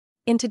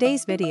In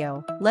today's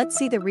video, let's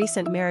see the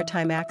recent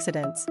maritime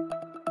accidents.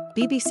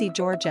 BBC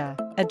Georgia,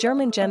 a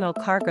German general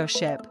cargo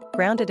ship,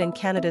 grounded in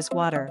Canada's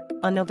water.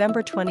 On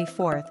November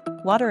 24,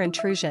 water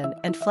intrusion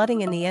and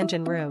flooding in the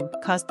engine room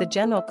caused the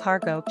general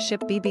cargo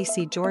ship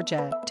BBC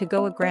Georgia to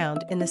go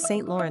aground in the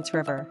St. Lawrence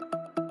River.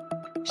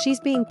 She's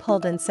being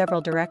pulled in several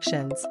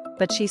directions,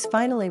 but she's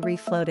finally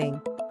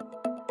refloating.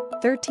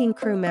 13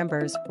 crew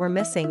members were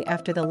missing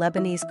after the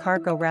Lebanese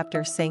cargo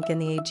Raptor sank in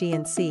the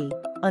Aegean Sea.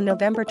 On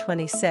November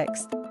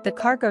 26, the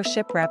cargo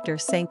ship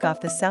Raptor sank off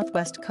the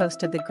southwest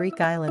coast of the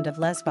Greek island of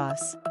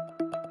Lesbos.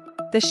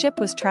 The ship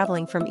was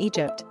traveling from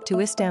Egypt to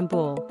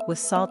Istanbul with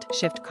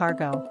salt-shipped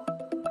cargo.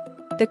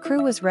 The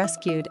crew was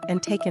rescued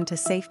and taken to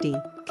safety,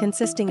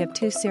 consisting of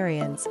 2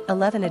 Syrians,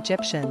 11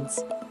 Egyptians,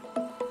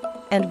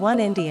 and 1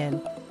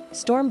 Indian.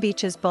 Storm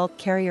Beach's bulk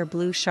carrier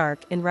Blue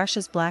Shark in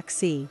Russia's Black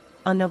Sea.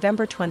 On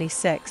November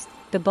 26,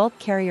 the bulk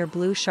carrier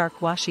Blue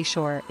Shark washed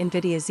ashore in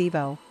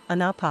Vidyazevo,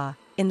 Anapa,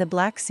 in the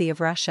Black Sea of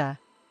Russia.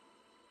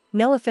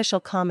 No official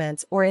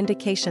comments or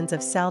indications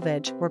of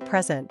salvage were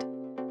present.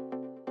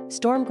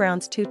 Storm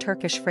grounds 2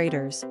 Turkish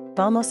freighters,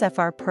 Balmos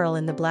Fr Pearl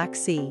in the Black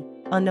Sea.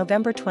 On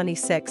November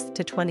 26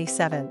 to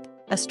 27,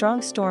 a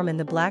strong storm in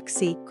the Black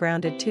Sea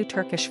grounded 2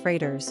 Turkish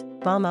freighters,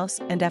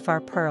 Balmos and Fr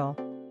Pearl.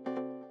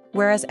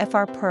 Whereas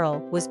Fr Pearl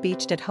was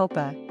beached at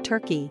Hopa,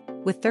 Turkey,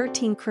 with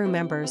 13 crew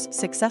members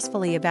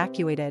successfully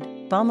evacuated,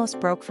 Balmos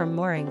broke from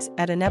moorings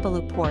at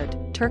Anadolu Port,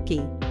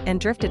 Turkey, and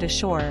drifted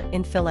ashore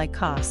in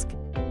Filaykosk.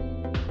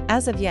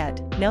 As of yet,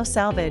 no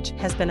salvage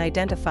has been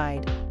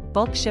identified.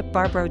 Bulk ship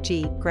Barbaro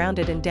G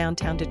grounded in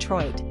downtown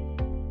Detroit.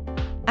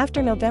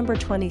 After November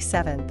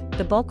 27,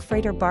 the bulk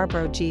freighter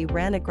Barbaro G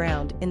ran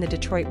aground in the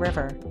Detroit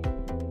River.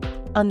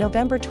 On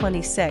November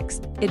 26,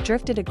 it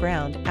drifted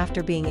aground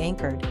after being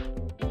anchored.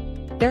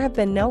 There have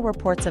been no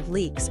reports of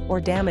leaks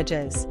or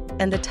damages,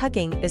 and the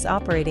tugging is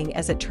operating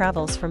as it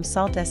travels from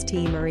Sault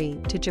Ste.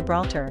 Marie to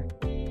Gibraltar.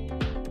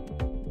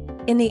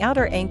 In the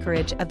outer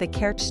anchorage of the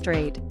Kerch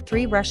Strait,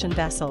 3 Russian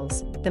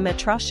vessels, the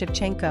Matros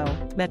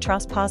Shevchenko,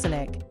 Matros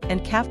Poznik,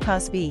 and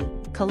Kavkaz V,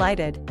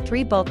 collided.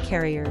 3 bulk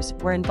carriers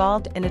were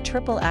involved in a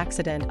triple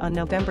accident on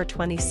November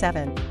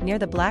 27 near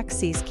the Black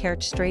Sea's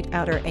Kerch Strait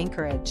outer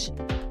anchorage.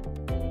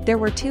 There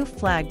were 2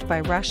 flagged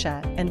by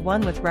Russia and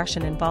 1 with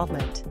Russian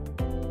involvement.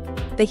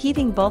 The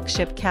heaving bulk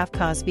ship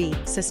Kavkaz V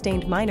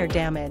sustained minor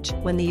damage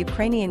when the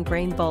Ukrainian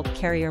grain bulk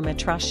carrier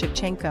Matros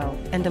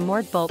Shevchenko and the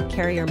moored bulk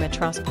carrier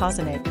Matros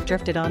Poznik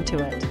drifted onto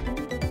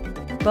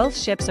it. Both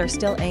ships are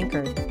still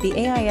anchored. The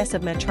AIS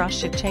of Matros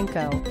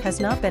Shevchenko has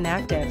not been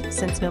active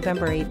since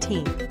November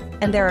 18,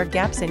 and there are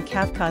gaps in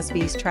Kavkaz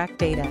V's track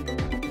data.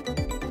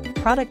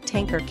 Product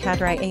tanker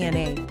Kadri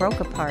Ana broke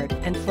apart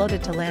and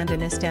floated to land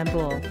in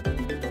Istanbul.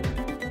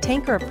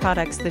 Tanker of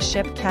products The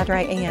ship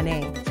Kadri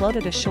Ana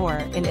floated ashore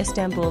in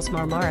Istanbul's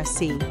Marmara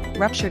Sea,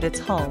 ruptured its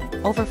hull,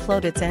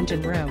 overflowed its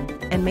engine room,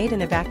 and made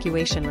an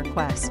evacuation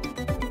request.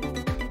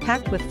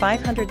 Packed with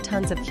 500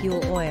 tons of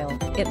fuel oil,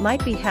 it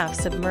might be half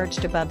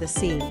submerged above the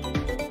sea.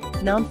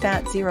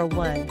 Namfat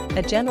 01,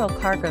 a general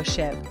cargo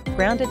ship,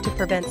 grounded to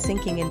prevent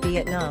sinking in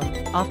Vietnam,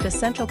 off the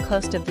central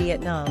coast of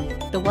Vietnam.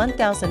 The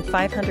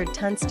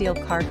 1,500-ton steel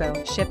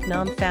cargo ship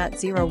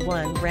Namfat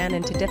 01 ran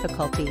into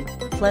difficulty,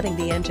 flooding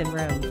the engine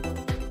room.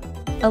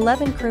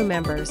 11 crew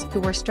members who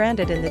were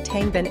stranded in the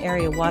Tang Bin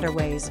area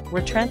waterways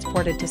were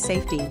transported to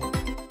safety.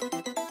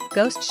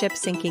 Ghost ship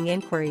sinking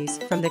inquiries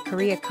from the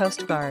Korea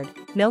Coast Guard.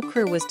 No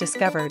crew was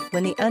discovered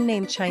when the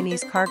unnamed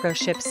Chinese cargo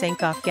ship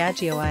sank off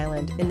Gageo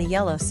Island in the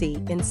Yellow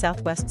Sea in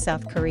southwest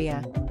South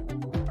Korea.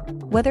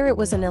 Whether it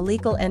was an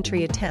illegal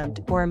entry attempt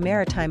or a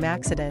maritime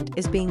accident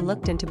is being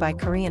looked into by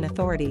Korean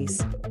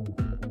authorities.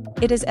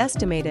 It is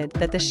estimated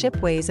that the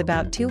ship weighs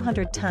about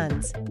 200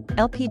 tons.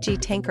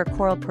 LPG tanker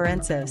Coral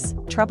Parensis,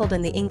 troubled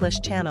in the English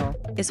Channel,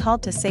 is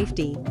hauled to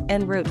safety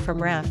en route from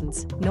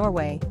Rafns,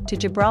 Norway, to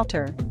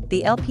Gibraltar.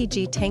 The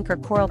LPG tanker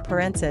Coral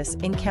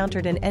Parensis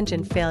encountered an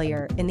engine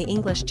failure in the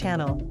English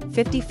Channel,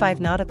 55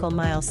 nautical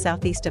miles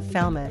southeast of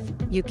Falmouth,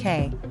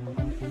 UK.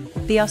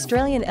 The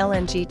Australian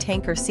LNG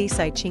tanker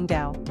Seaside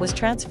Qingdao was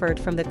transferred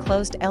from the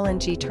closed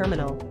LNG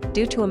terminal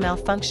due to a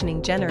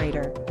malfunctioning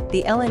generator.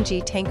 The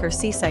LNG tanker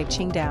Seaside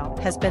Qingdao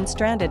has been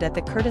stranded at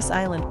the Curtis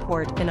Island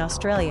port in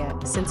Australia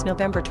since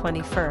November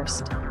 21.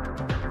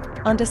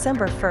 On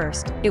December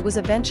 1, it was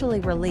eventually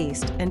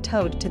released and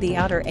towed to the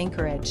outer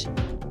anchorage.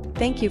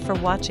 Thank you for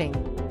watching.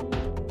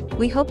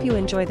 We hope you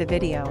enjoy the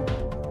video.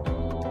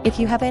 If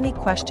you have any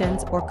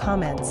questions or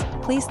comments,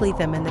 please leave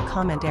them in the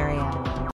comment area.